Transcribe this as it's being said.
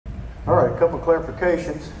All right, a couple of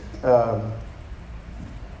clarifications.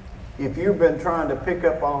 If you've been trying to pick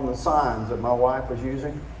up on the signs that my wife was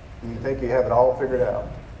using, and you think you have it all figured out,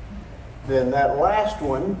 then that last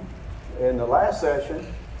one, in the last session,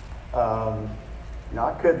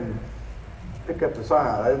 I couldn't pick up the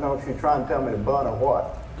sign. I didn't know if she was trying to tell me to bunt or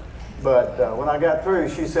what. But when I got through,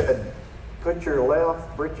 she said, "Put your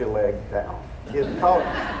left britches leg down."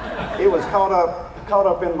 It was caught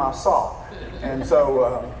up in my sock, and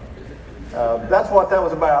so that's what that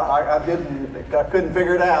was about. I couldn't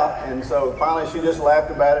figure it out, and so finally she just laughed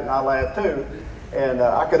about it, and I laughed too, and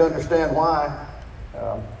I could understand why.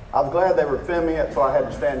 I was glad they were filming it, so I had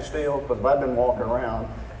to stand still, because if I'd been walking around,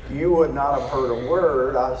 you would not have heard a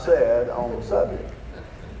word I said on the subject.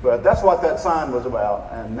 But that's what that sign was about,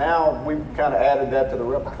 and now we've kind of added that to the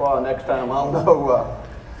repertoire. Next time I'll know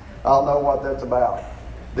what that's about.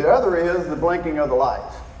 The other is the blinking of the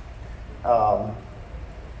lights.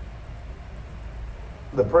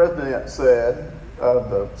 The president said, of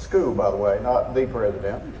the school, by the way, not the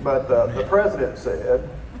president, but the president said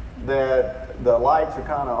that the lights are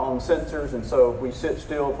kind of on sensors, and so if we sit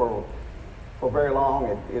still for very long,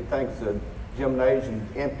 it thinks the gymnasium's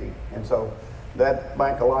empty, and so that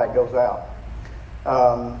bank of light goes out.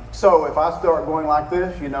 So if I start going like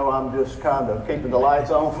this, I'm just kind of keeping the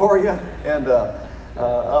lights on for you, and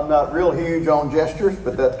I'm not real huge on gestures,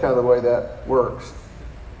 but that's kind of the way that works.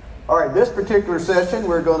 All right, this particular session,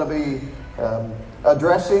 we're going to be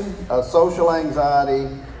addressing social anxiety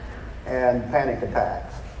and panic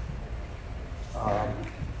attacks.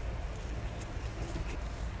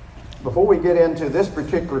 Before we get into this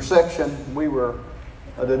particular section,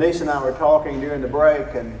 Denise and I were talking during the break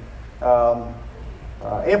and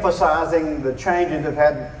emphasizing the changes that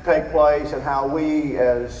had to take place and how we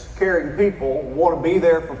as caring people want to be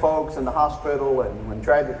there for folks in the hospital and when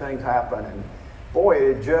tragic things happen. And boy,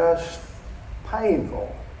 it's just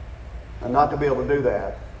painful not to be able to do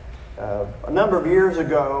that. A number of years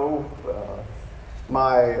ago,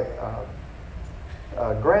 my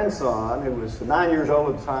grandson, who was 9 years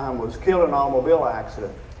old at the time, was killed in an automobile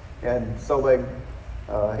accident. And so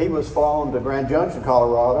he was flown to Grand Junction,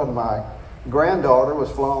 Colorado, and my granddaughter was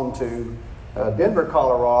flown to Denver,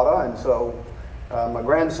 Colorado, and so my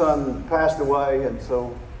grandson passed away, and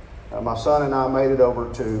so my son and I made it over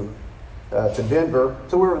to Denver.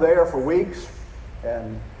 So we were there for weeks,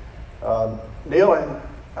 and Neil and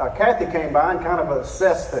Kathy came by and kind of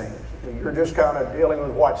assessed things. You're just kind of dealing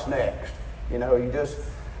with what's next. You just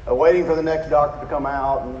waiting for the next doctor to come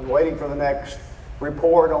out and waiting for the next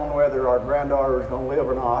report on whether our granddaughter is going to live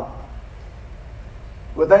or not.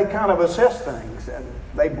 But they kind of assessed things, and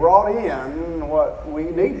they brought in what we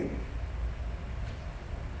needed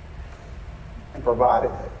and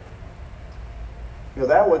provided it.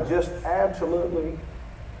 That was just absolutely,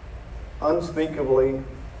 unspeakably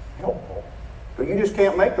helpful. But you just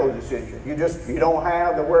can't make those decisions. You don't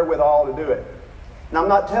have the wherewithal to do it. And I'm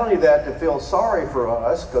not telling you that to feel sorry for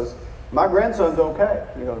us, because my grandson's okay.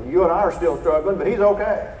 You and I are still struggling, but he's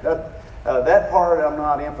okay. That part I'm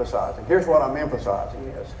not emphasizing. Here's what I'm emphasizing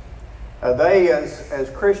is they, as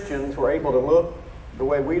Christians, were able to look the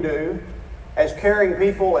way we do, as caring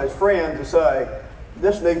people, as friends, to say,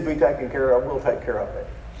 this needs to be taken care of, we'll take care of it.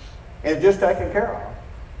 And it's just taken care of.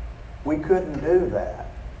 We couldn't do that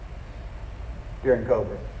during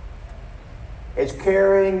COVID. As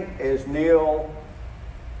caring as Neil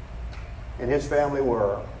and his family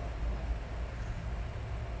were,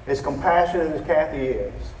 as compassionate as Kathy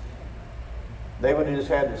is, they would have just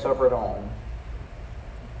had to suffer at home,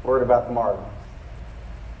 worried about the Martins.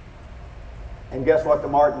 And guess what the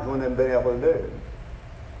Martins wouldn't have been able to do?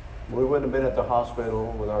 We wouldn't have been at the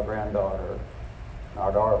hospital with our granddaughter,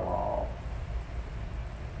 our daughter-in-law,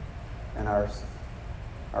 and our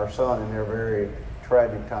son in their very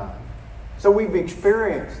tragic time. So we've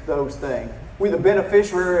experienced those things. We're the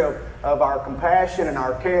beneficiary of our compassion and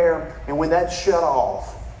our care, and when that's shut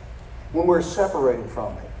off, when we're separated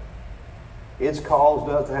from it, it's caused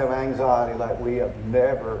us to have anxiety like we have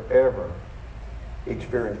never, ever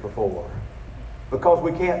experienced before. Because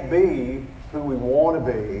we can't be who we want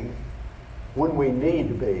to be when we need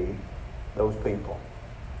to be those people.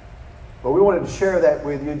 But we wanted to share that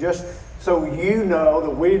with you just so you know that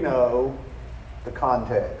we know the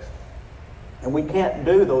context. And we can't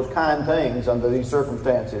do those kind things under these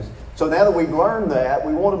circumstances. So now that we've learned that,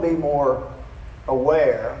 we want to be more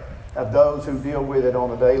aware of those who deal with it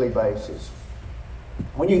on a daily basis.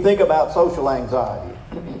 When you think about social anxiety,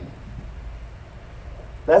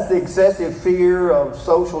 that's the excessive fear of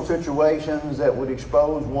social situations that would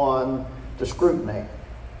expose one to scrutiny.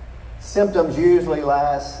 Symptoms usually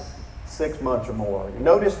last 6 months or more. You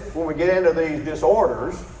notice when we get into these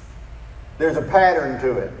disorders, there's a pattern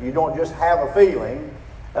to it. You don't just have a feeling.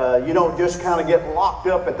 You don't just kind of get locked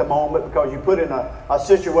up at the moment because you put in a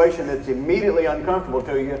situation that's immediately uncomfortable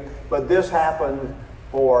to you. But this happened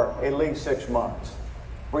for at least 6 months,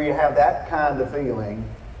 where you have that kind of feeling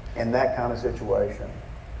in that kind of situation.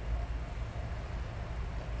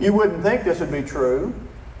 You wouldn't think this would be true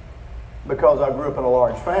because I grew up in a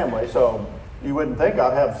large family, so you wouldn't think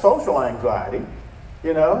I'd have social anxiety,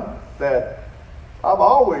 you know, that I've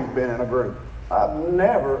always been in a group. I've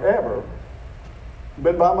never, ever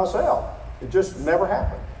been by myself. It just never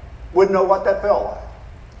happened. Wouldn't know what that felt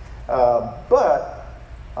like. But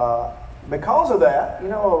because of that, you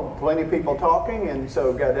know, plenty of people talking, and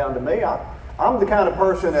so it got down to me. I'm the kind of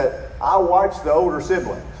person that I watch the older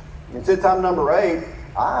siblings. And since I'm number 8,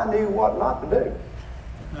 I knew what not to do.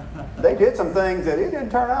 They did some things that it didn't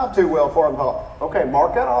turn out too well for them. I thought, okay,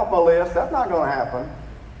 mark that off my list. That's not going to happen.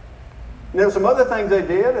 And there were some other things they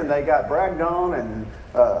did, and they got bragged on and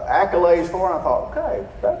accolades for, and I thought, okay,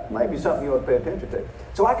 that may be something you ought to pay attention to.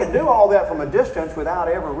 So I could do all that from a distance without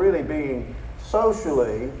ever really being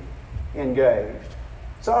socially engaged.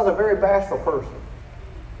 So I was a very bashful person.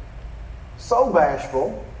 So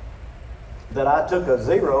bashful that I took a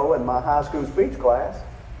 0 in my high school speech class.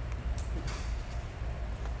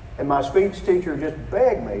 And my speech teacher just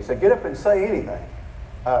begged me, said, get up and say anything.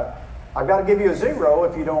 I've got to give you a 0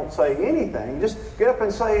 if you don't say anything. Just get up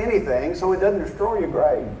and say anything so it doesn't destroy your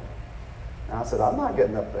grade. And I said, I'm not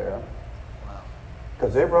getting up there.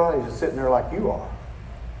 Because everybody's just sitting there like you are.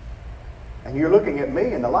 And you're looking at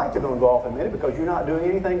me, and the lights are going to go off in a minute because you're not doing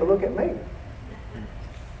anything but look at me.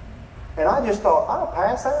 And I just thought, I'll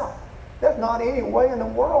pass out. There's not any way in the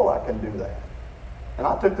world I can do that. And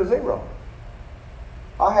I took the 0.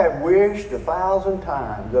 I have wished 1,000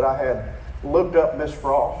 times that I had looked up Miss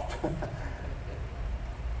Frost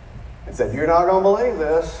and said, you're not going to believe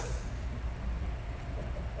this.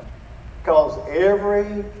 Because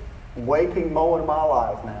every waking moment of my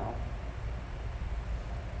life now,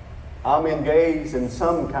 I'm engaged in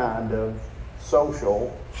some kind of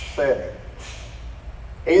social setting.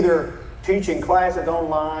 Either teaching classes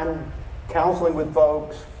online, counseling with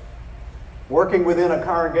folks, working within a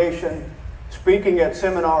congregation, speaking at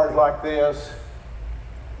seminars like this.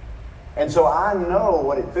 And so I know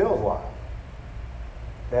what it feels like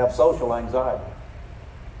to have social anxiety.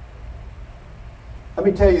 Let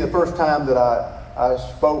me tell you the first time that I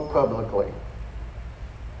spoke publicly.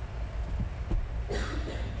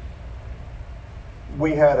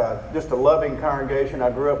 We had just a loving congregation. I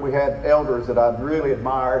grew up, we had elders that I really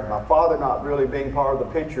admired. My father not really being part of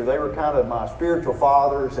the picture. They were kind of my spiritual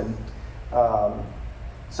fathers. And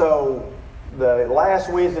so the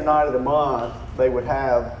last Wednesday night of the month, they would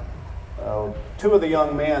have 2 of the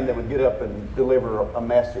young men that would get up and deliver a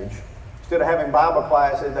message. Instead of having Bible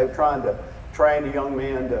classes, they were trying to train the young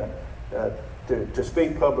men to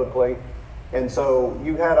speak publicly. And so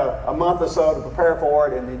you had a month or so to prepare for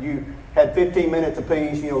it, and then you had 15 minutes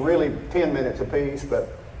apiece, you know, really 10 minutes apiece, but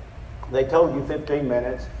they told you 15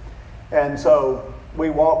 minutes. And so we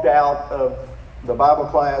walked out of the Bible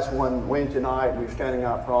class one Wednesday night. We were standing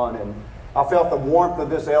out front, and I felt the warmth of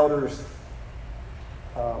this elder's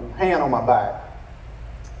hand on my back.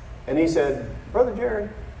 And he said, Brother Jerry,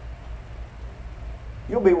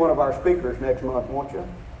 you'll be one of our speakers next month, won't you?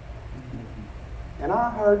 And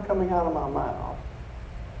I heard coming out of my mouth,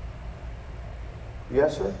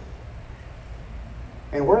 yes, sir.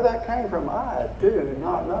 And where that came from, I do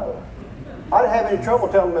not know. I didn't have any trouble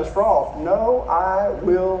telling Miss Frost, no, I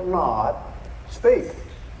will not speak.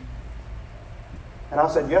 And I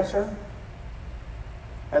said, yes, sir.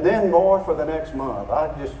 And then more for the next month,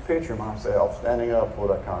 I just picture myself standing up for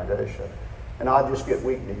that congregation, and I'd just get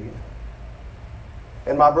weak-kneed.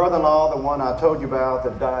 And my brother-in-law, the one I told you about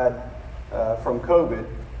that died from COVID,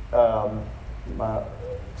 my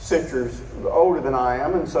sister's older than I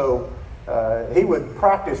am, and so he would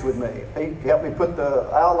practice with me. He helped me put the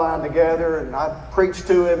outline together, and I'd preach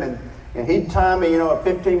to him, and he'd time me, you know, at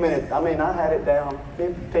 15 minutes. I mean, I had it down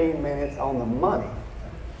 15 minutes on the money.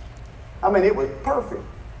 I mean, it was perfect.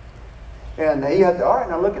 And he had to, all right,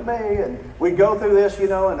 now look at me, and we'd go through this, you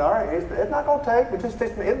know, and all right, it's not going to take but just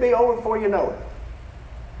 15 minutes. It'll be over before you know it.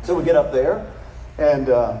 So we get up there, and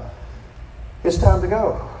it's time to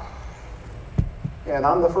go. And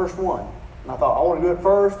I'm the first one. And I thought, I want to do it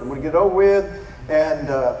first, and we get it over with.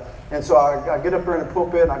 And so I get up there in the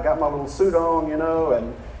pulpit, and I got my little suit on, you know,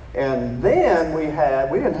 and then we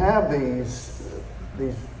didn't have these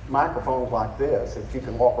microphones like this that you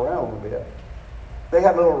can walk around a little bit. They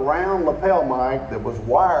had a little round lapel mic that was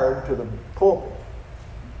wired to the pulpit.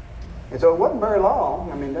 And so it wasn't very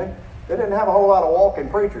long. I mean, they didn't have a whole lot of walking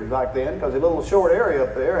preachers back then because it's a little short area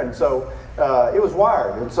up there, and so it was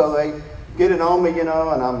wired. And so they get it on me, and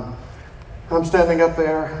I'm standing up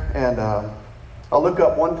there, and I look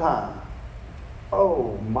up one time.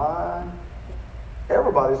 Oh my,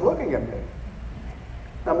 everybody's looking at me.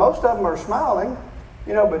 Now most of them are smiling,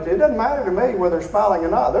 but it doesn't matter to me whether they're smiling or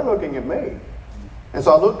not. They're looking at me. And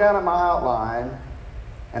so I looked down at my outline,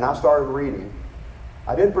 and I started reading.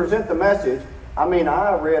 I didn't present the message. I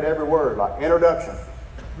read every word, like introduction.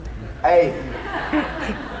 I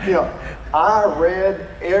read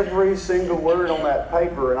every single word on that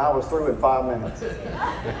paper, and I was through in 5 minutes.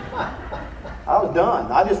 I was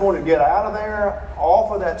done. I just wanted to get out of there,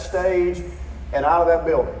 off of that stage, and out of that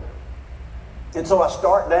building. And so I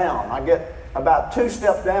start down. I get about 2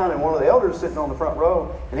 steps down, and one of the elders sitting on the front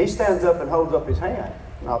row, and he stands up and holds up his hand.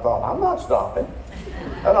 And I thought, I'm not stopping.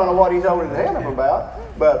 I don't know what he's holding his hand up about,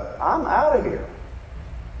 but I'm out of here.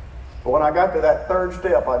 But when I got to that 3rd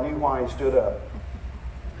step, I knew why he stood up.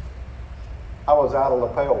 I was out of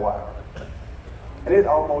lapel wire. And it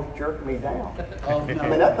almost jerked me down. Oh,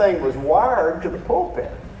 no. That thing was wired to the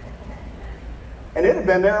pulpit. And it had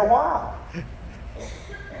been there a while.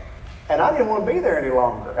 And I didn't want to be there any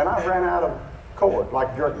longer. And I ran out of cord,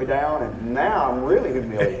 like jerked me down, and now I'm really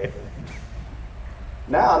humiliated.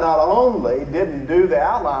 Now I not only didn't do the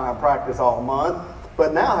outline I practiced all month,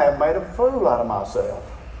 but now I have made a fool out of myself.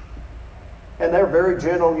 And they're very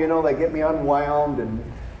gentle, they get me unwound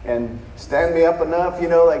and stand me up enough, they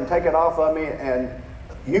can take it off of me. And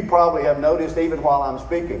you probably have noticed even while I'm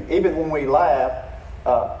speaking, even when we laugh,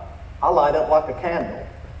 I light up like a candle.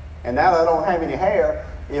 And now that I don't have any hair,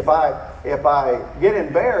 if I get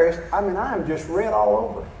embarrassed, I am just red all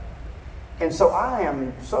over. And so I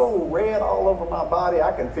am so red all over my body,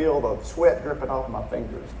 I can feel the sweat dripping off my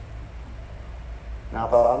fingers. And I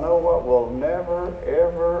thought, I know what will never,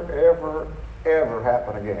 ever, ever, ever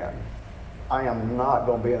happen again. I am not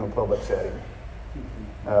going to be in a public setting.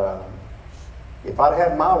 If I'd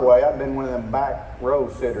had my way, I'd been one of them back row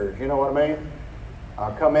sitters. You know what I mean?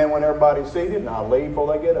 I'll come in when everybody's seated, and I'll leave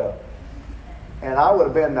before they get up. And I would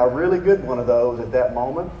have been a really good one of those at that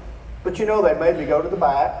moment. But they made me go to the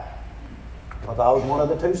back, because I was one of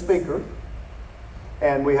the 2 speakers,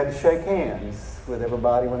 and we had to shake hands with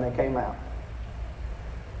everybody when they came out.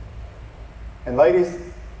 And ladies,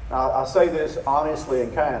 I say this honestly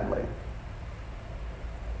and kindly.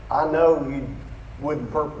 I know you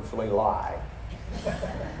wouldn't purposely lie.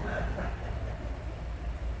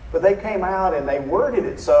 But they came out and they worded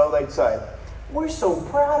it so they'd say, "We're so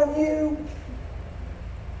proud of you.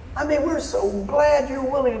 We're so glad you're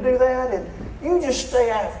willing to do that, and you just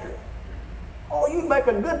stay after it. Oh, you make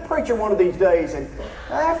a good preacher one of these days." And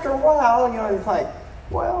after a while, you think,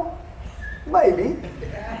 well, maybe.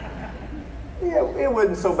 Yeah, it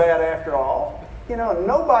wasn't so bad after all.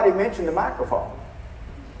 Nobody mentioned the microphone.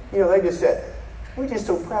 They just said, "We're just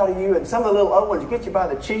so proud of you." And some of the little old ones get you by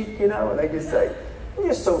the cheek, and they just say, "You're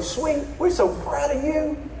just so sweet. We're so proud of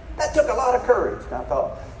you." That took a lot of courage. And I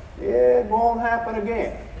thought, yeah, it won't happen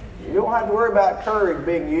again. You don't have to worry about courage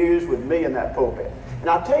being used with me in that pulpit. And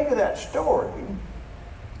I'll tell you that story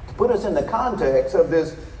to put us in the context of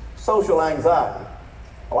this social anxiety.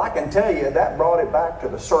 Well, I can tell you that brought it back to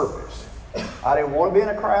the surface. I didn't want to be in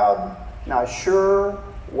a crowd, and I sure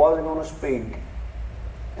wasn't going to speak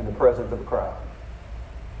in the presence of a crowd.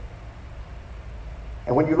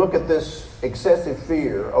 And when you look at this excessive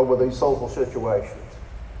fear over these social situations,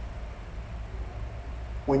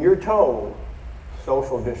 when you're told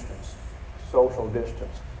social distance, social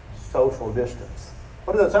distance, social distance,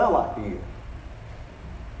 what does that sound like to you?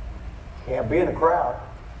 Can't be in a crowd.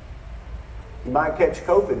 You might catch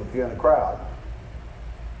COVID if you're in a crowd.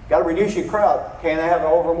 Got to reduce your crowd. Can't have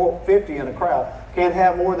over 50 in a crowd. Can't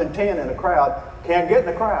have more than 10 in a crowd. Can't get in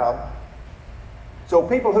a crowd. So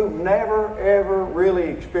people who've never, ever really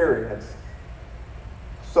experienced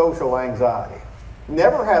social anxiety,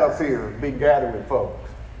 never had a fear of being gathered with folks,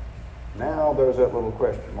 now there's that little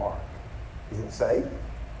question mark. Is it safe?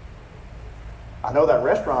 I know that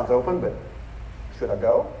restaurant's open, but should I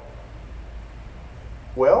go?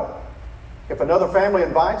 Well, if another family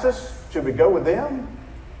invites us, should we go with them?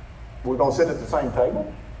 We're going to sit at the same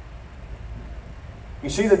table? You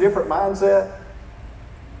see the different mindset?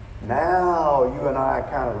 Now you and I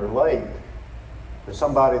kind of relate to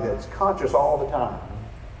somebody that's conscious all the time.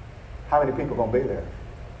 How many people are going to be there?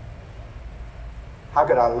 How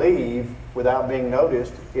could I leave without being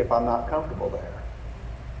noticed if I'm not comfortable there?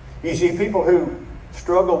 You see, people who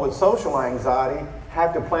struggle with social anxiety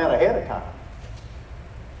have to plan ahead of time.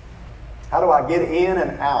 How do I get in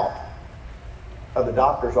and out? of the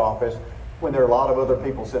doctor's office when there are a lot of other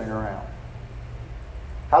people sitting around?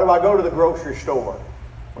 How do I go to the grocery store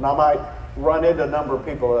when I might run into a number of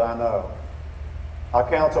people that I know? I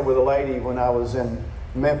counseled with a lady when I was in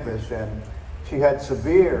Memphis, and she had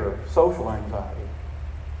severe social anxiety.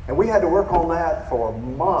 And we had to work on that for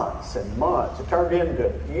months and months. It turned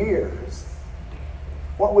into years.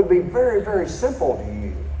 What would be very, very simple to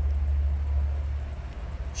you,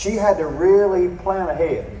 she had to really plan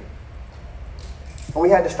ahead. And we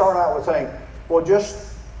had to start out with saying, well,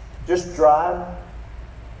 just drive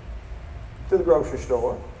to the grocery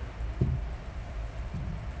store.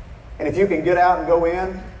 And if you can get out and go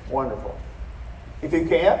in, wonderful. If you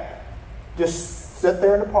can't, just sit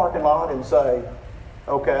there in the parking lot and say,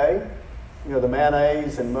 okay, the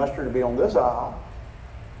mayonnaise and mustard will be on this aisle,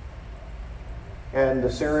 and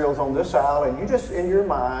the cereal's on this aisle, and you just, in your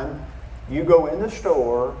mind, you go in the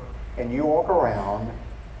store and you walk around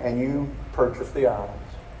and you purchase the items.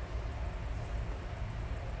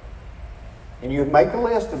 And you make a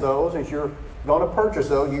list of those. As you're going to purchase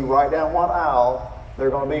those, you write down what aisle they're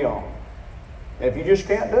going to be on. And if you just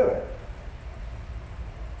can't do it,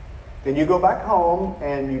 then you go back home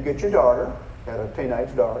and you get your daughter, got a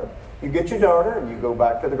teenage daughter, you get your daughter and you go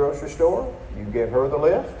back to the grocery store, you give her the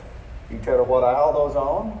list, you tell her what aisle those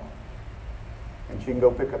on, and she can go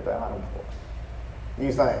pick up the items for you.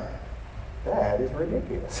 You think, that is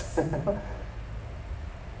ridiculous.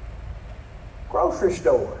 Grocery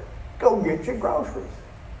store. Go get your groceries.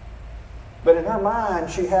 But in her mind,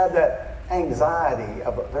 she had that anxiety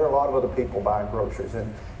of, there are a lot of other people buying groceries,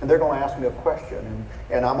 and they're going to ask me a question,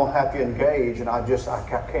 and I'm going to have to engage, and I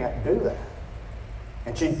can't do that.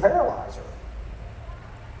 And she'd paralyze her.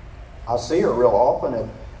 I see her real often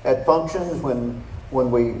at functions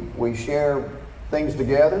when we share things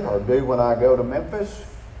together, or do when I go to Memphis.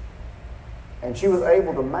 And she was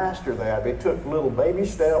able to master that. It took little baby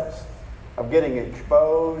steps of getting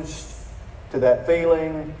exposed to that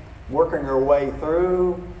feeling, working her way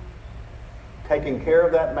through, taking care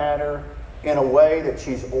of that matter in a way that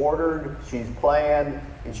she's ordered, she's planned,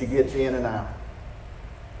 and she gets in and out.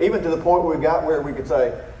 Even to the point where we got where we could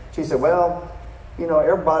say, she said, well,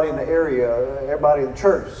 everybody in the area, everybody in the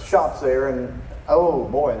church shops there, and oh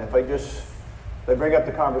boy, and if they bring up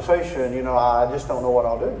the conversation, I just don't know what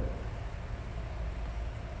I'll do.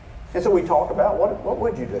 And so we talk about what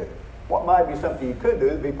would you do? What might be something you could do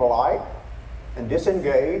to be polite and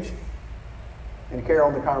disengage and carry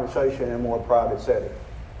on the conversation in a more private setting.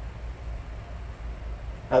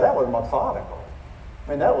 Now that was methodical.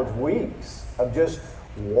 That was weeks of just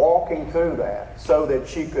walking through that so that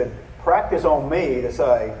she could practice on me to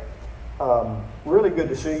say, really good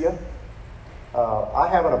to see you. I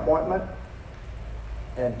have an appointment,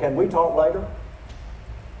 and can we talk later?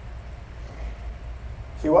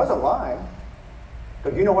 She wasn't lying.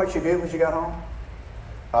 But you know what she did when she got home?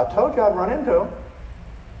 I told you I'd run into him.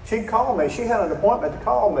 She'd call me. She had an appointment to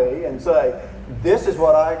call me and say, this is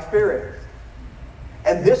what I experienced.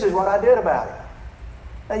 And this is what I did about it.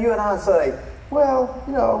 Now you and I say, well,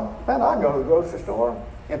 man, I go to the grocery store.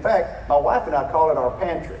 In fact, my wife and I call it our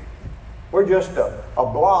pantry. We're just a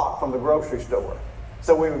block from the grocery store.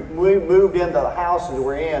 So we moved into the houses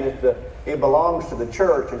we're in. It belongs to the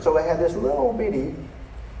church. And so they had this little bitty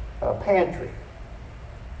pantry.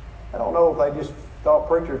 I don't know if they just thought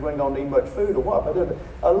preachers weren't going to need much food or what, but there's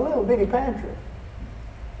a little bitty pantry.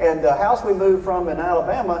 And the house we moved from in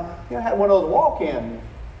Alabama, had one of those walk-in,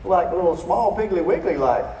 like little small Piggly Wiggly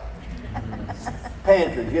like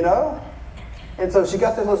pantries, And so she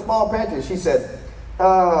got this little small pantry. She said,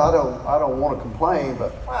 I don't want to complain,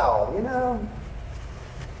 but wow,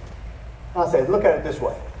 I said, look at it this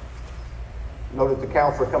way. Notice the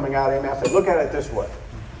counselor coming out in me. I said, look at it this way.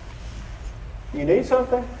 You need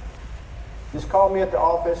something? Just call me at the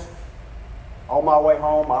office. On my way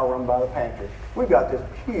home, I'll run by the pantry. We've got this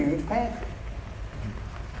huge pantry.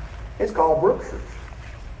 It's called Brookshire's.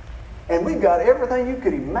 And we've got everything you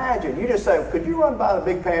could imagine. You just say, could you run by the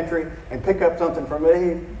big pantry and pick up something for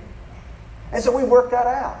me? And so we worked that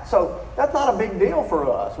out. So that's not a big deal for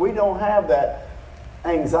us. We don't have that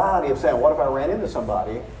anxiety of saying, what if I ran into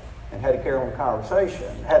somebody and had to carry on the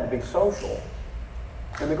conversation, had to be social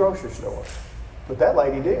in the grocery store. But that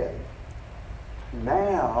lady did.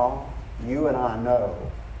 Now, you and I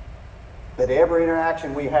know that every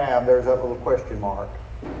interaction we have, there's that little question mark.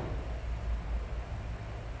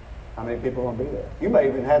 How many people are going to be there? You may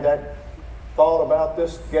even have that thought about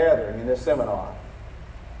this gathering in this seminar.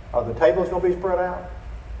 Are the tables going to be spread out?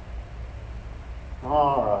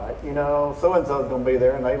 All right, so-and-so's going to be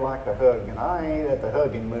there and they like to hug, and I ain't at the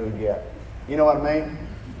hugging mood yet. You know what I mean?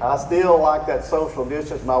 I still like that social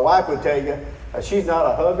distance. My wife would tell you, She's not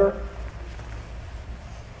a hugger.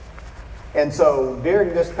 And so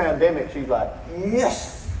during this pandemic, she's like,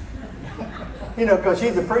 yes. You know, because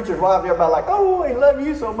she's a preacher's wife, and everybody like, oh, he loves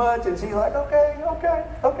you so much. And she's like, okay.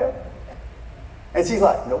 And she's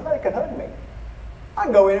like, nobody can hug me. I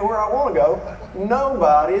can go anywhere I want to go.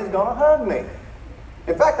 Nobody is going to hug me.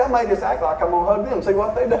 In fact, I may just act like I'm going to hug them, see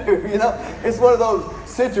what they do. You know, it's one of those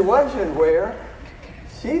situations where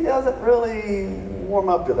she doesn't really warm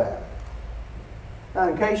up to that. Now,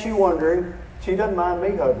 in case you're wondering, she doesn't mind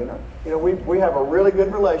me hugging her. You know, we have a really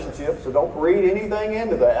good relationship, so don't read anything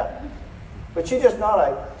into that. But she's just not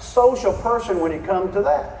a social person when it comes to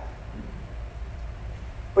that.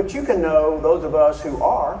 But you can know those of us who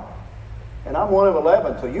are, and I'm one of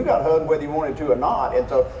 11, so you got hugged whether you wanted to or not. And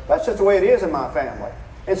so that's just the way it is in my family.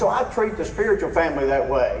 And so I treat the spiritual family that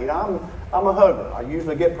way. You know, I'm a hugger. I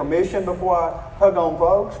usually get permission before I hug on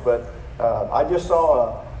folks, but I just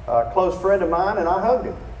saw a close friend of mine and I hugged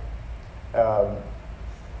him.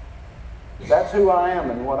 That's who I am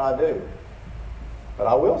and what I do. But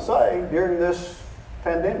I will say, during this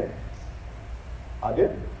pandemic, I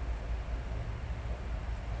didn't.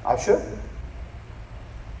 I shouldn't.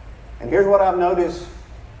 And here's what I've noticed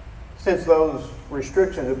since those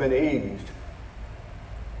restrictions have been eased.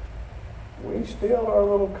 We still are a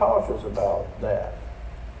little cautious about that.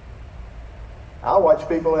 I watch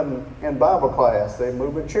people in Bible class, they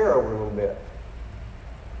move a chair over a little bit.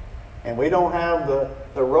 And we don't have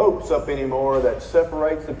the ropes up anymore that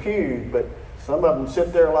separates the pews, but some of them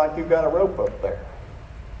sit there like you've got a rope up there.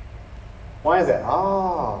 Why is that?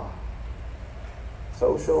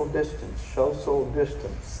 Social distance,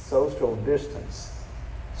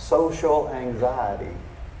 social anxiety,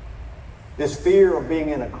 this fear of being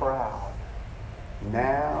in a crowd.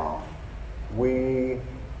 Now we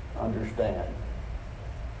understand.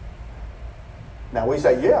 Now we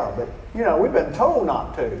say, yeah, but you know, we've been told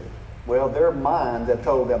not to. Well, their minds have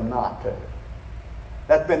told them not to.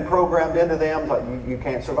 That's been programmed into them, like you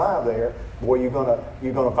can't survive there. Boy, you're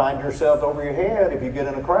gonna find yourself over your head if you get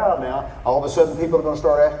in a crowd now. All of a sudden people are gonna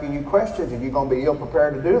start asking you questions and you're gonna be ill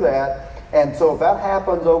prepared to do that. And so if that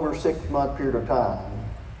happens over a 6-month period of time,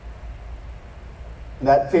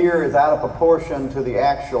 that fear is out of proportion to the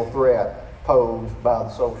actual threat posed by the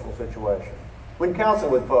social situation. When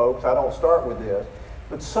counseling with folks, I don't start with this,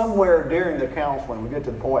 but somewhere during the counseling, we get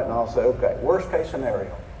to the point and I'll say, okay, worst case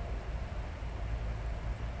scenario.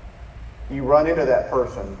 You run into that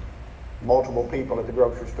person, multiple people at the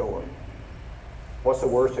grocery store. What's the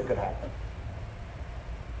worst that could happen?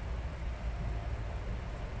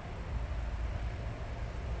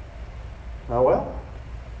 Oh, well,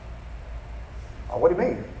 what do you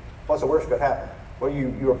mean? What's the worst that could happen? Well,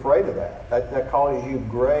 you're afraid of that. That causes you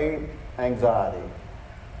great anxiety.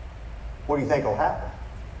 What do you think will happen?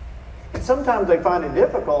 And sometimes they find it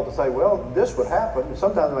difficult to say, well, this would happen. And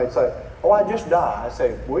sometimes they say, oh, I just die. I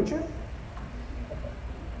say, would you?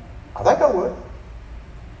 I think I would.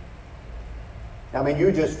 I mean,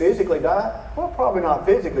 you just physically die? Well, probably not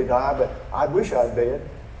physically die, but I wish I was dead.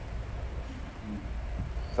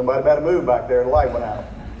 Somebody better move back there. The light went out.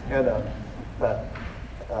 And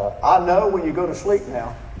I know when you go to sleep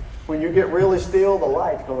now, when you get really still, the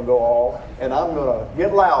light's going to go off, and I'm going to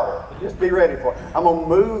get louder. Just be ready for it. I'm going to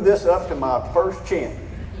move this up to my first chin.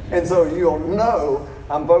 And so you'll know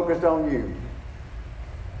I'm focused on you.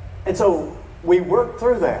 And so we work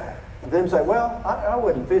through that. And then say, well, I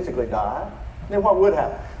wouldn't physically die. Then what would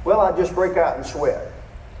happen? Well, I'd just break out in sweat.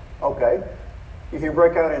 Okay. If you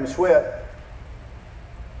break out in sweat,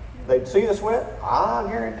 they'd see the sweat. I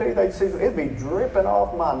guarantee they'd see it'd be dripping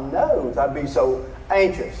off my nose. I'd be so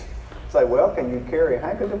anxious. Say, well, can you carry a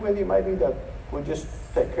handkerchief with you? Maybe that we'll just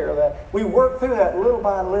take care of that. We work through that little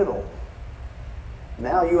by little.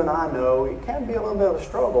 Now you and I know it can be a little bit of a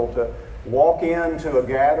struggle to walk into a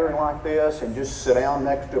gathering like this and just sit down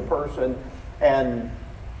next to a person and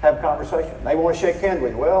have conversation. They want to shake hands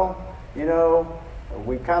with you. Well, you know,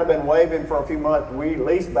 we've kind of been waving for a few months. We at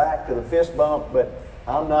least back to the fist bump, but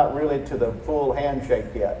I'm not really to the full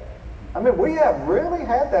handshake yet. I mean, we have really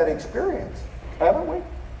had that experience, haven't we?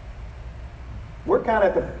 We're kind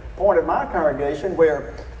of at the point in my congregation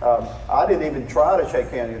where I didn't even try to shake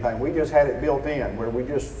hands or anything. We just had it built in where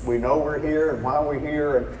we know we're here and why we're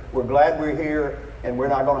here and we're glad we're here and we're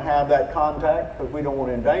not going to have that contact because we don't want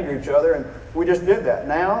to endanger each other, and we just did that.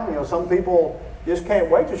 Now, you know, some people just can't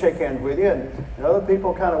wait to shake hands with you, and other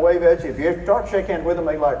people kind of wave at you. If you start shaking hands with them,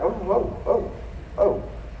 they're like, oh,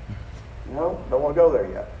 you know, don't want to go there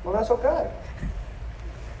yet. Well, that's okay.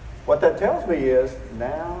 What that tells me is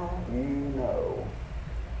now you know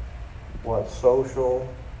what social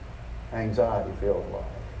anxiety feels like.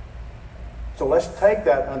 So let's take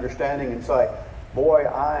that understanding and say, boy,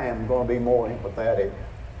 I am going to be more empathetic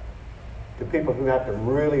to people who have to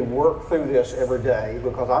really work through this every day,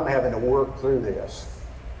 because I'm having to work through this.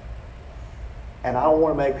 And I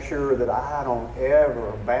want to make sure that I don't ever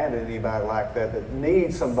abandon anybody like that that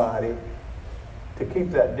needs somebody to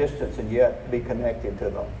keep that distance and yet be connected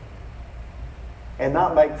to them. And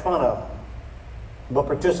not make fun of them, but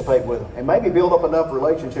participate with them. And maybe build up enough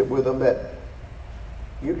relationship with them that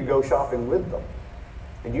you can go shopping with them.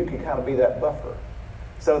 And you can kind of be that buffer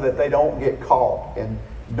so that they don't get caught and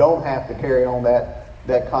don't have to carry on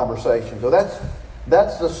that conversation. So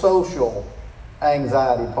that's the social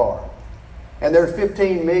anxiety part. And there's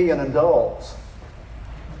 15 million adults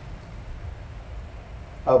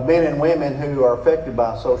of men and women who are affected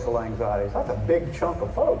by social anxieties. That's a big chunk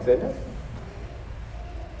of folks, isn't it?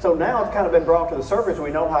 So now it's kind of been brought to the surface.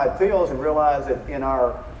 We know how it feels and realize that in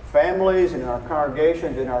our families, in our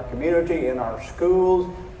congregations, in our community, in our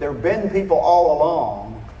schools, there have been people all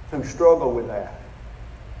along who struggle with that.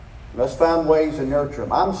 Let's find ways to nurture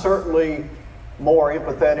them. I'm certainly more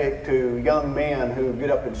empathetic to young men who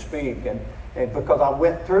get up and speak, and because I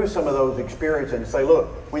went through some of those experiences and say, look,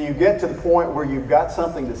 when you get to the point where you've got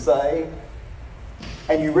something to say,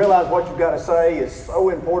 and you realize what you've got to say is so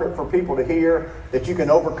important for people to hear that you can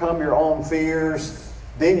overcome your own fears,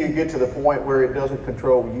 then you get to the point where it doesn't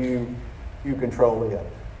control you, you control it.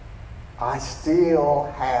 I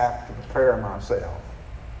still have to prepare myself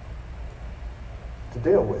to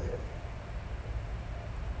deal with it.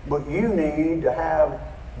 But you need to have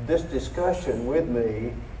this discussion with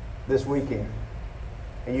me this weekend.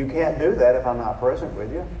 And you can't do that if I'm not present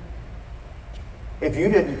with you. If you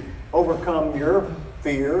didn't overcome your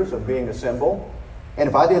fears of being assembled, and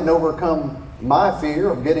if I didn't overcome my fear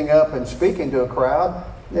of getting up and speaking to a crowd,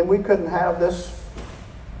 then we couldn't have this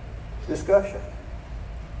discussion.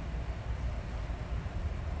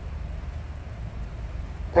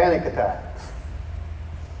 Panic attacks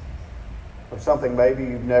are something maybe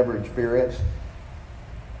you've never experienced.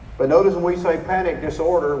 But notice when we say panic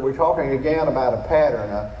disorder, we're talking again about a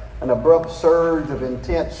pattern, an abrupt surge of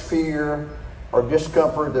intense fear or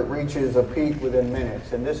discomfort that reaches a peak within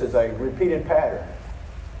minutes. And this is a repeated pattern.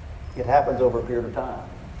 It happens over a period of time.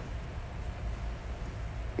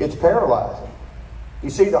 It's paralyzing. You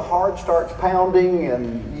see, the heart starts pounding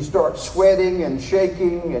and you start sweating and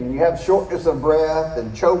shaking, and you have shortness of breath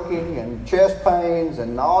and choking and chest pains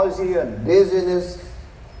and nausea and dizziness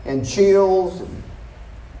and chills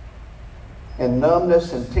and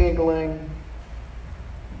numbness and tingling,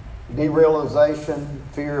 derealization,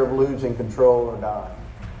 fear of losing control or dying.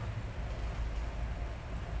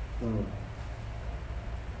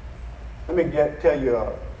 Let me tell you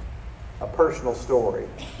a personal story.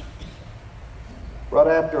 Right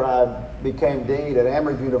after I became dean at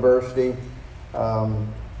Emory University,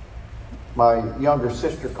 my younger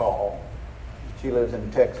sister called. She lives in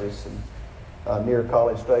Texas and near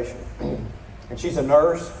College Station. And she's a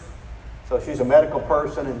nurse, so she's a medical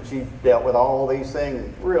person, and she dealt with all these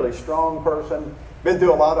things. Really strong person, been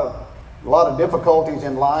through a lot of difficulties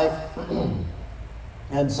in life.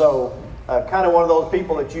 And so kind of one of those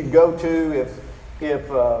people that you'd go to if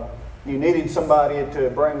you needed somebody to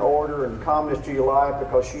bring order and calmness to your life,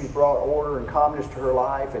 because she's brought order and calmness to her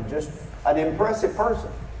life, and just an impressive person.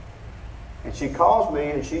 And she calls me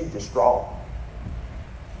and she's distraught.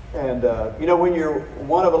 And when you're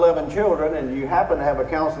one of 11 children and you happen to have a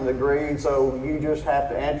counseling degree, so you just have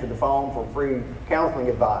to answer the phone for free counseling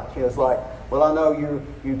advice. It's like, well, I know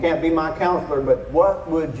you can't be my counselor, but what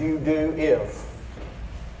would you do if?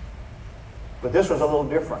 But this was a little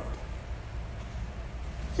different.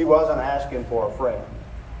 She wasn't asking for a friend.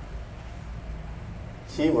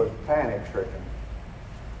 She was panic-stricken.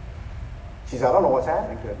 She said, I don't know what's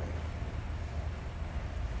happening to me.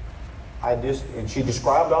 And she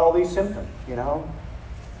described all these symptoms, And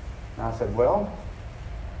I said, well,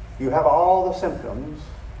 you have all the symptoms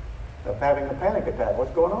of having a panic attack.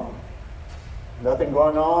 What's going on? Nothing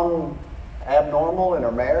going on abnormal in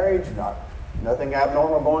her marriage, nothing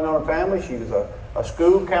abnormal going on in her family. She was a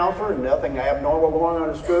school counselor, nothing abnormal going on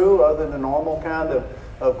in school other than the normal kind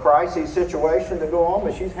of crisis situation that go on,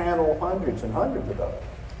 but she's handled hundreds and hundreds of those.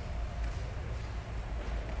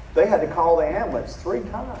 They had to call the ambulance 3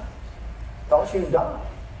 times. Thought she'd die.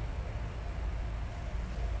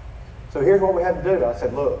 So here's what we had to do. I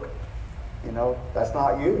said, look, that's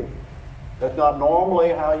not you. That's not normally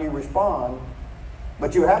how you respond,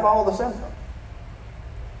 but you have all the symptoms.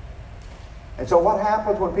 And so what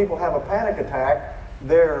happens when people have a panic attack?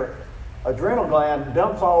 Their adrenal gland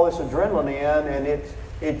dumps all this adrenaline in, and it's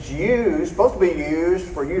supposed to be used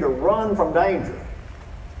for you to run from danger.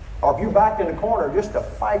 Or if you're backed in the corner, just to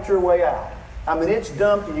fight your way out. I mean, it's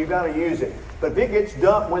dumped and you got to use it. But if it gets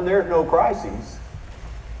dumped when there's no crises,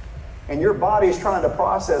 and your body's trying to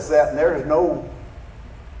process that and there's no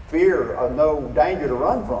fear or no danger to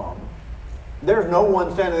run from, there's no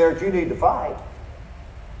one standing there that you need to fight.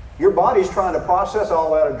 Your body's trying to process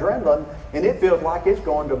all that adrenaline, and it feels like it's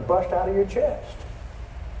going to bust out of your chest.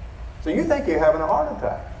 So you think you're having a heart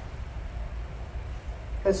attack.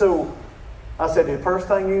 And so I said, the first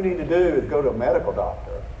thing you need to do is go to a medical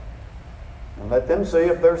doctor and let them see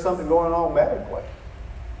if there's something going on medically.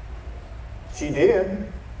 She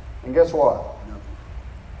did, and guess what?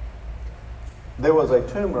 There was a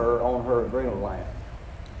tumor on her adrenal gland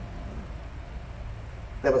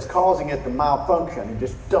that was causing it to malfunction and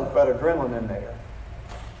just dump that adrenaline in there.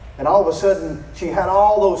 And all of a sudden, she had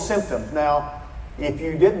all those symptoms. Now, if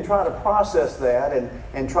you didn't try to process that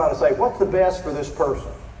and try to say, what's the best for this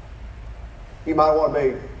person? You might want to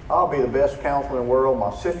be, I'll be the best counselor in the world.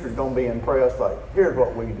 My sister's going to be impressed. Like, here's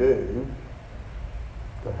what we do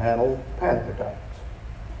to handle panic attacks.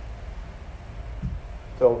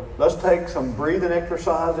 So let's take some breathing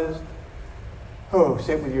exercises. Oh,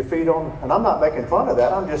 sit with your feet on. And I'm not making fun of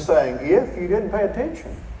that. I'm just saying, if you didn't pay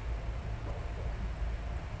attention,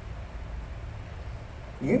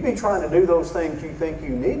 you'd be trying to do those things you think you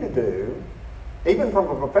need to do, even from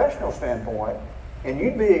a professional standpoint, and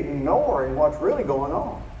you'd be ignoring what's really going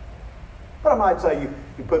on. But I might say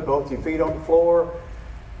you put both your feet on the floor,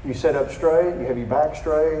 you sit up straight, you have your back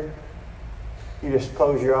straight, you just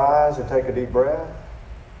close your eyes and take a deep breath.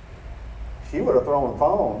 She would have thrown a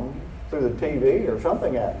phone through the TV or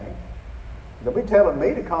something at me. They'll be telling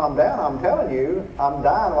me to calm down. I'm telling you, I'm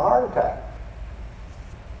dying of a heart attack.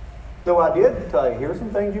 So I did tell you, here's some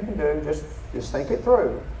things you can do. Just think it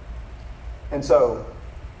through. And so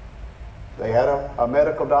they had a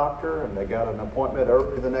medical doctor, and they got an appointment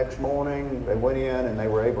early the next morning. They went in, and they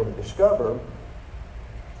were able to discover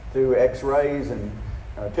through x-rays and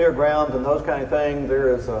teargrams and those kind of things,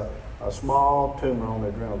 there is a small tumor on the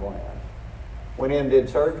adrenal gland. Went in, did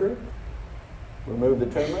surgery, removed the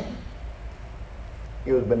tumor.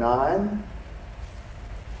 It was benign.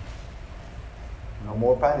 No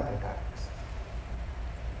more panic attacks.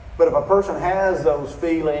 But if a person has those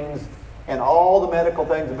feelings and all the medical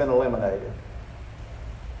things have been eliminated,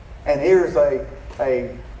 and here's a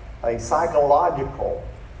psychological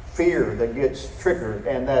fear that gets triggered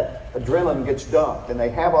and that adrenaline gets dumped and they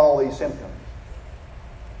have all these symptoms.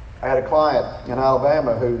 I had a client in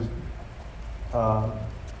Alabama who's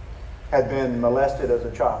had been molested as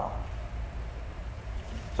a child.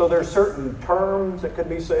 So there's certain terms that could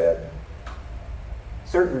be said,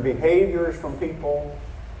 certain behaviors from people,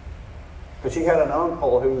 because she had an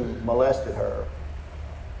uncle who molested her.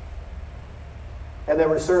 And there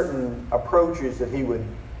were certain approaches that he would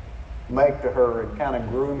make to her and kind of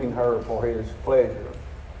grooming her for his pleasure.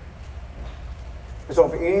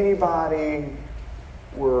 So if anybody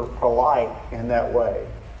were polite in that way,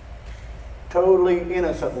 totally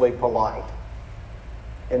innocently polite,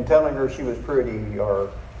 in telling her she was pretty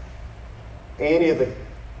or any of the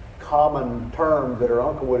common terms that her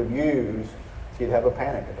uncle would have used, she'd have a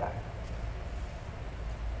panic attack.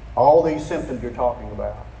 All these symptoms you're talking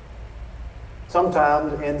about.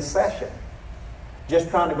 Sometimes in session. Just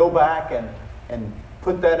trying to go back and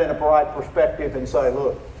put that in a right perspective and say,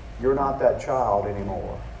 look, you're not that child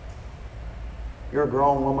anymore. You're a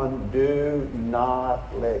grown woman. Do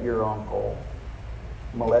not let your uncle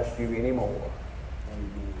molest you anymore.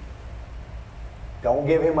 Don't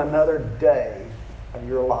give him another day of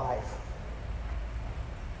your life.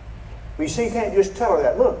 But you see, you can't just tell her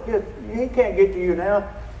that. Look, he can't get to you now.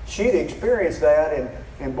 She'd experienced that,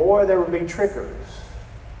 and boy, there would be triggers.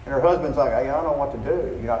 And her husband's like, hey, I don't know what to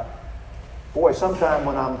do. You know, boy, sometime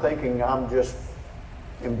when I'm thinking I'm just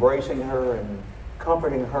embracing her and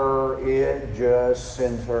comforting her, it just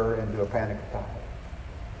sends her into a panic attack.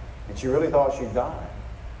 And she really thought she'd died.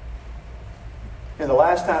 And the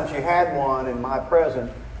last time she had one in my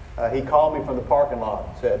presence, he called me from the parking lot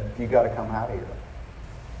and said, you got to come out here.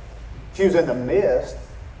 She was in the midst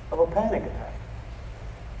of a panic attack.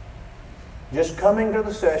 Just coming to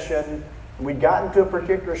the session, we'd gotten to a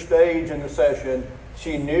particular stage in the session.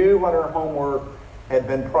 She knew what her homework had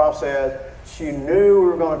been processed. She knew we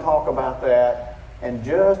were going to talk about that, and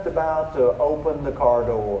just about to open the car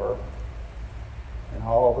door, and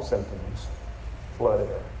all the symptoms flooded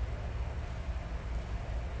her.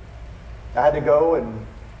 I had to go and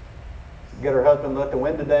get her husband to let the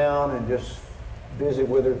window down and just visit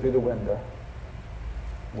with her through the window.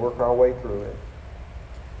 Work our way through it.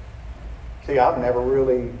 See, I've never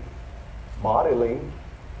really bodily,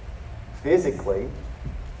 physically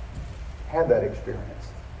had that experience.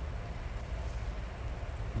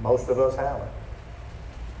 Most of us haven't.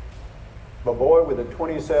 But boy, with the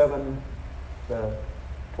 24/7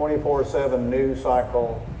 news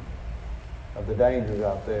cycle of the dangers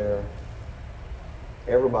out there,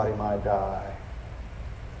 everybody might die.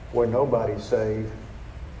 Where nobody's safe.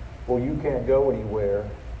 Well, you can't go anywhere.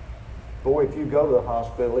 Boy, if you go to the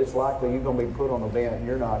hospital, it's likely you're going to be put on a vent and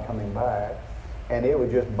you're not coming back. And it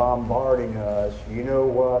was just bombarding us. You know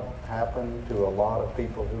what happened to a lot of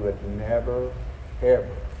people who had never, ever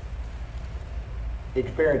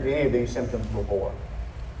experienced any of these symptoms before?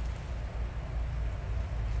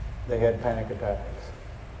 They had panic attacks.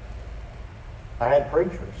 I had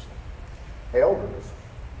preachers, elders,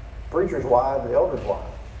 preachers' wives, the elders' wives,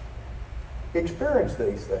 experience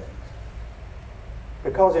these things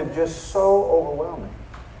because it's just so overwhelming.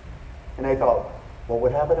 And they thought, what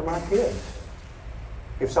would happen to my kids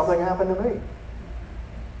if something happened to me?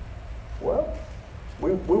 Well,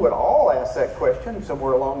 we would all ask that question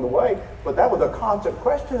somewhere along the way, but that was a constant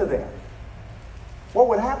question to them. What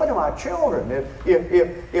would happen to my children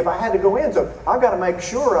if I had to go in? So I've got to make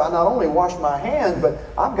sure I not only wash my hands, but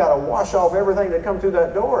I've got to wash off everything that comes through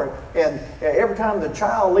that door. And every time the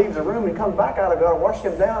child leaves the room and comes back out, I've got to wash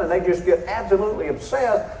them down, and they just get absolutely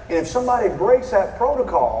obsessed. And if somebody breaks that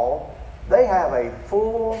protocol, they have a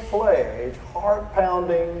full-fledged,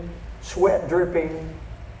 heart-pounding, sweat-dripping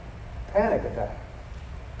panic attack.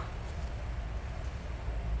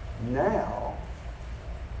 Now,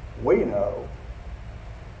 we know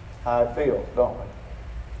how it feels, don't we?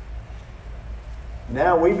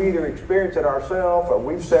 Now we've either experienced it ourselves or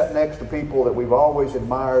we've sat next to people that we've always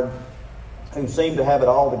admired who seem to have it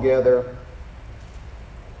all together,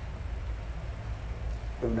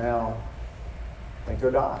 who now think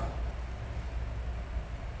they're dying.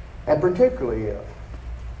 And particularly if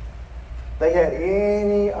they had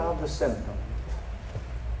any of the symptoms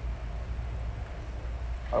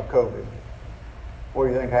of COVID. What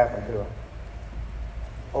do you think happened to them?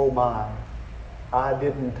 Oh my, I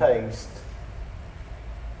didn't taste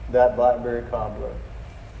that blackberry cobbler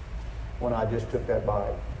when I just took that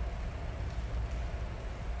bite.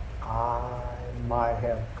 I might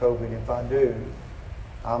have COVID. If I do,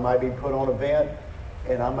 I might be put on a vent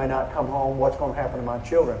and I may not come home. What's going to happen to my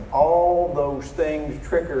children? All those things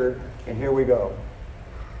triggered, and here we go.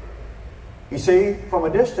 You see, from a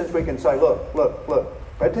distance we can say, look,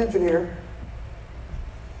 pay attention here.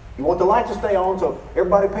 You want the light to stay on, so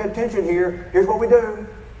everybody pay attention here. Here's what we do.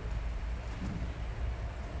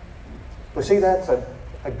 But see, that's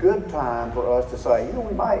a good time for us to say, you know,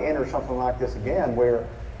 we might enter something like this again where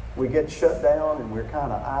we get shut down and we're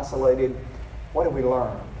kind of isolated. What have we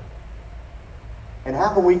learned? And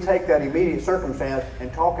how can we take that immediate circumstance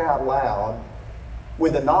and talk out loud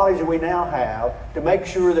with the knowledge that we now have to make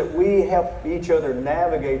sure that we help each other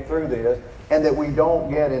navigate through this and that we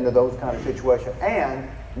don't get into those kind of situations. And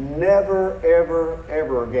never, ever,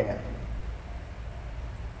 ever again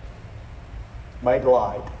make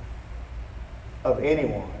light of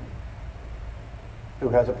anyone who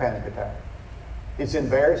has a panic attack. It's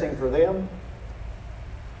embarrassing for them.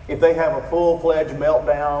 If they have a full-fledged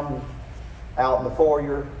meltdown out in the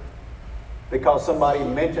foyer because somebody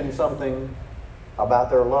mentioned something about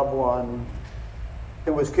their loved one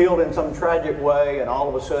who was killed in some tragic way, and all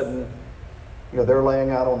of a sudden, you know, they're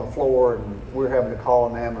laying out on the floor and we're having to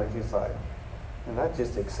call an ambulance. It's like, well, that's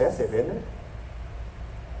just excessive, isn't it?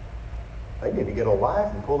 They need to get a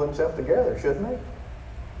life and pull themselves together, shouldn't they?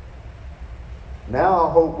 Now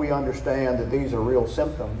I hope we understand that these are real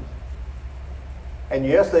symptoms. And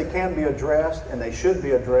yes, they can be addressed and they should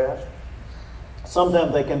be addressed.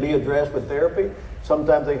 Sometimes they can be addressed with therapy.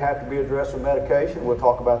 Sometimes they have to be addressed with medication. We'll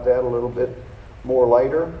talk about that a little bit more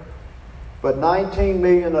later. But 19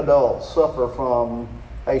 million adults suffer from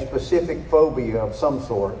a specific phobia of some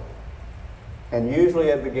sort. And usually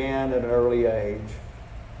it began at an early age.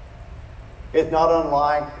 It's not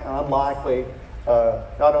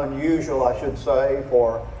unusual, I should say,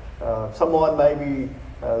 for someone maybe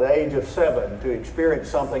the age of 7 to experience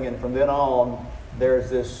something, and from then on there's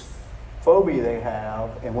this phobia they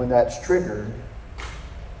have, and when that's triggered,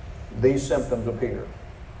 these symptoms appear.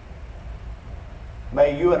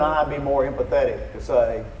 May you and I be more empathetic to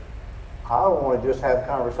say, I want to just have a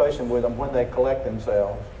conversation with them when they collect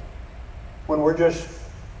themselves. When we're just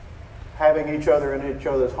having each other in each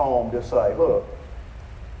other's home, just say, look,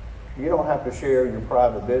 you don't have to share your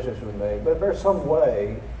private business with me, but if there's some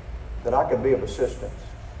way that I could be of assistance,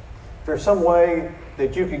 if there's some way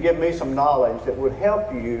that you could give me some knowledge that would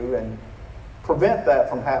help you and prevent that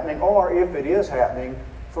from happening, or if it is happening,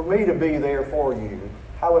 for me to be there for you,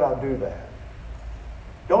 how would I do that?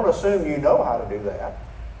 Don't assume you know how to do that.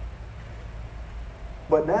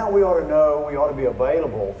 But now we ought to know, we ought to be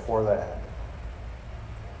available for that.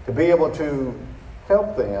 To be able to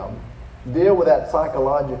help them deal with that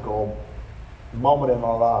psychological moment in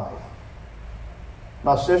our life.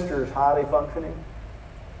 My sister is highly functioning.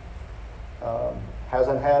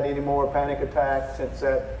 Hasn't had any more panic attacks since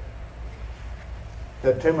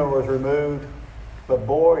the tumor was removed. But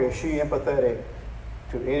boy, is she empathetic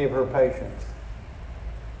to any of her patients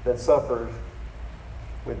that suffers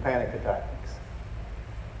with panic attacks,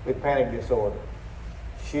 with panic disorder.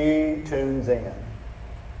 She tunes in.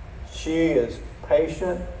 She is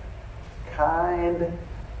patient, kind,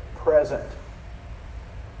 present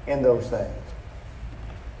in those things.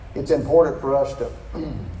 It's important for us to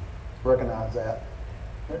recognize that.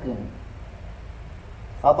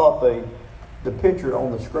 I thought the picture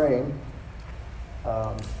on the screen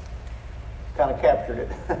kind of captured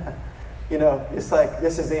it. You know, it's like,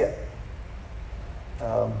 this is it.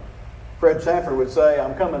 Fred Sanford would say,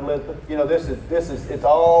 I'm coming, you know, this is, it's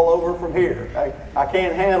all over from here. I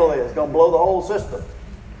can't handle it. It's going to blow the whole system.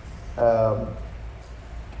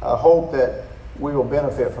 I hope that we will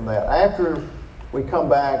benefit from that. After we come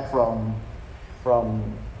back from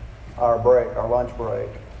our break, our lunch break,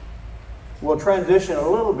 we'll transition a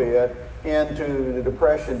little bit into the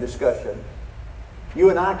depression discussion. You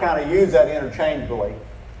and I kind of use that interchangeably.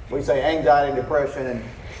 We say anxiety, depression, and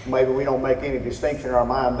maybe we don't make any distinction in our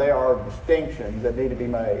mind. There are distinctions that need to be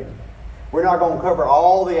made. We're not going to cover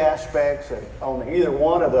all the aspects on either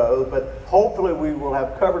one of those, but hopefully we will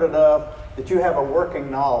have covered enough that you have a working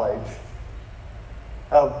knowledge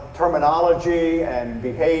of terminology and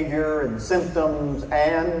behavior and symptoms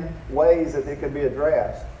and ways that they could be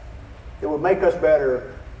addressed. It would make us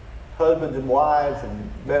better husbands and wives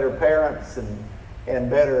and better parents and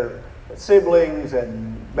better siblings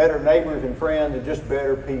and better neighbors and friends and just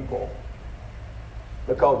better people,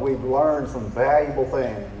 because we've learned some valuable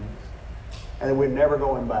things and we're never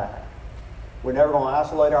going back. We're never going to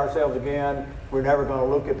isolate ourselves again. We're never going to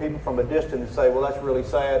look at people from a distance and say, well, that's really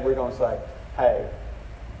sad. We're going to say, hey,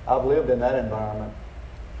 I've lived in that environment.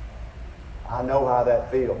 I know how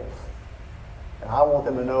that feels. And I want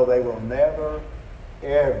them to know they will never,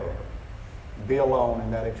 ever be alone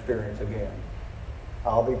in that experience again.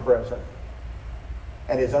 I'll be present.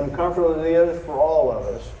 And as uncomfortable as it is for all of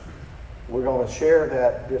us, we're going to share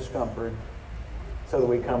that discomfort so that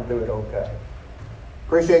we come through it okay.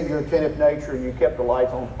 Appreciate your attentive nature. You kept the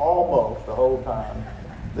lights on almost the whole time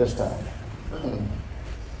this time.